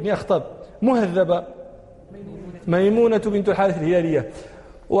حيي بن أخطب، مهذبة ميمونة بنت الحارث الهلالية.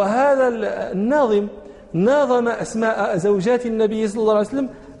 وهذا الناظم ناظم أسماء زوجات النبي صلى الله عليه وسلم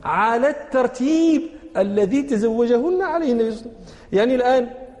على الترتيب الذي تزوجهن عليه النبي صلى الله عليه وسلم. يعني الآن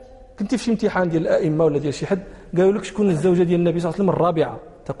كنت في امتحان ديال الأئمة ولا ديال شي حد قالوا لك شكون الزوجة ديال النبي صلى الله عليه وسلم الرابعة،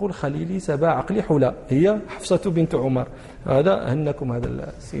 تقول خليلي سبا عقلي حلا، هي حفصة بنت عمر. هذا هنكم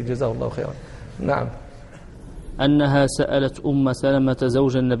هذا السيد جزاه الله خيرا. نعم. أنها سألت أم سلمة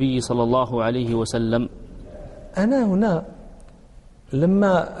زوج النبي صلى الله عليه وسلم. أنا هنا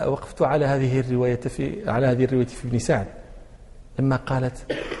لما وقفت على هذه الرواية في ابن سعد، لما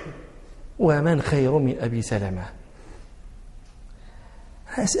قالت ومن خير من أبي سلمة،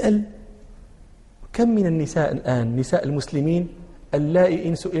 أسأل كم من النساء الآن نساء المسلمين اللائي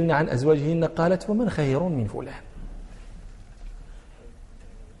إن سئلن عن أزواجهن قالت ومن خير من فلان،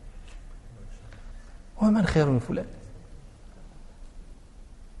 ومن خير من فلان.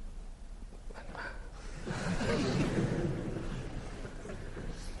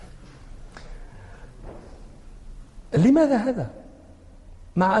 لماذا هذا؟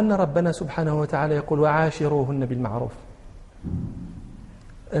 مع أن ربنا سبحانه وتعالى يقول وعاشروهن بالمعروف.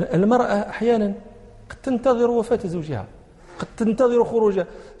 المرأة أحيانا قد تنتظر وفاة زوجها، قد تنتظر خروجه.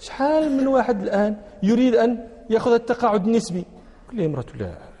 شحال من واحد الآن يريد أن يأخذ التقاعد النسبي، قل لي امرأة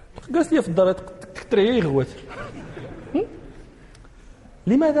لا جالس لي في الدار تكتري غوات.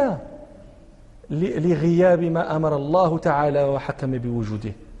 لماذا؟ لغياب ما أمر الله تعالى وحكم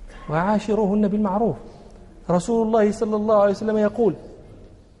بوجوده. وعاشروهن بالمعروف. رسول الله صلى الله عليه وسلم يقول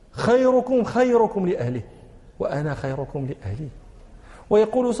خيركم خيركم لأهله وأنا خيركم لأهلي.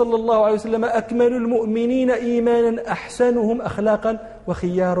 ويقول صلى الله عليه وسلم أكمل المؤمنين إيمانا أحسنهم أخلاقا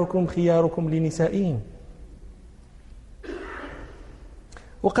وخياركم خياركم لنسائهم.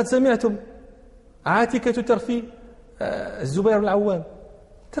 وقد سمعتم عاتكة ترثي الزبير بن العوام،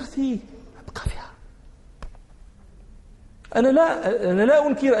 ترثيه أبقى فيها أنا لا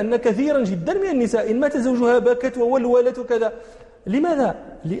أنكر أن كثيرا جدا من النساء إن مات زوجها بكت وولولت وكذا. لماذا؟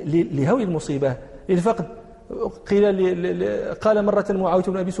 لهول المصيبة، للفقد. قال مرة معاوية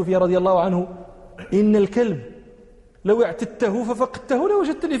بن أبي سفيان رضي الله عنه: إن الكلب لو اعتدته ففقدته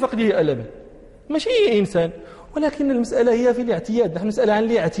لوجدت لفقده ألما. ماشي إنسان، ولكن المسألة هي في الاعتياد. نحن نسأل عن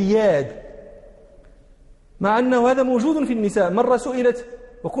الاعتياد، مع أنه هذا موجود في النساء. مرة سئلت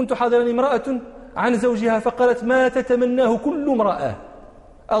وكنت حاضرا امرأة عن زوجها فقالت: ما تتمناه كل امرأة،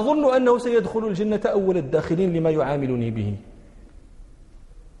 أظن أنه سيدخل الجنة أول الداخلين لما يعاملني به.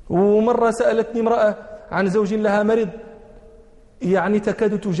 ومرة سألتني امرأة عن زوج لها مرض، يعني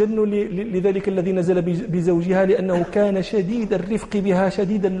تكاد تجن لذلك الذي نزل بزوجها، لأنه كان شديد الرفق بها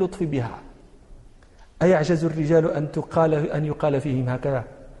شديد اللطف بها. أيعجز الرجال أن يقال فيهم هكذا؟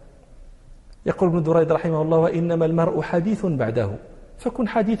 يقول ابن دريد رحمه الله: وإنما المرء حديث بعده، فكن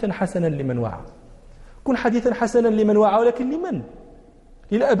حديثا حسنا لمن وعى. كن حديثا حسنا لمن وعى، ولكن لمن؟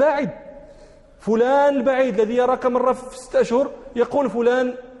 للأباعد. فلان البعيد الذي يراك مرة في 6 أشهر يقول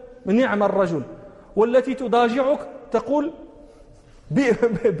فلان نعم الرجل، والتي تضاجعك تقول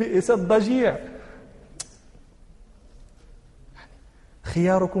بئس الضجيع.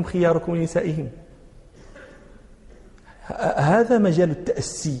 خياركم خياركم لنسائهم. هذا مجال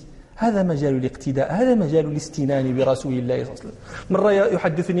التأسي، هذا مجال الاقتداء، هذا مجال الاستنان برسول الله صلى الله عليه وسلم. مرة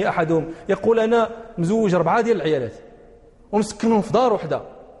يحدثني أحدهم يقول: أنا مزوج 4 ديال العيالات ومسكنهم في دار وحده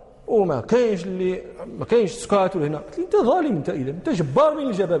وما كاينش سكات هنا. قلت له: أنت ظالم، أنت إذا أنت جبار من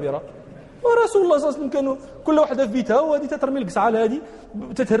الجبابرة. ورسول الله صلى الله عليه وسلم كانوا كل واحدة في بيتها، وهذه تترمي القصعة لهذه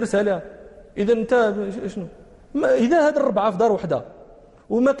تتهرسها لها. إذا أنت شنو؟ إذا هاد 4 في دار وحده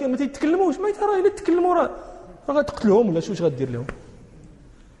وما تيتكلموش، ما ترى إلا تكلموا راه غتقتلهم ولا شو غدير لهم؟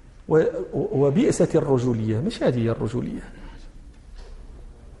 وبئست الرجولية. مش هذه هي الرجولية.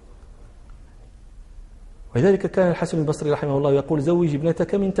 ولذلك كان الحسن البصري رحمه الله يقول: زوج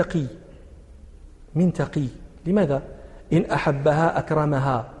ابنتك من تقي. لماذا؟ إن أحبها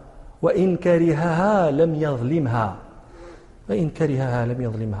أكرمها، وإن كرهها لم يظلمها.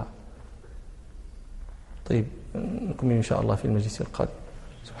 طيب، نكمل إن شاء الله في المجلس القادم.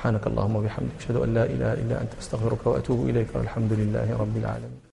 سبحانك اللهم وبحمدك، أشهد أن لا إله إلا أنت، أستغفرك وأتوب إليك، والحمد لله رب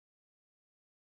العالمين.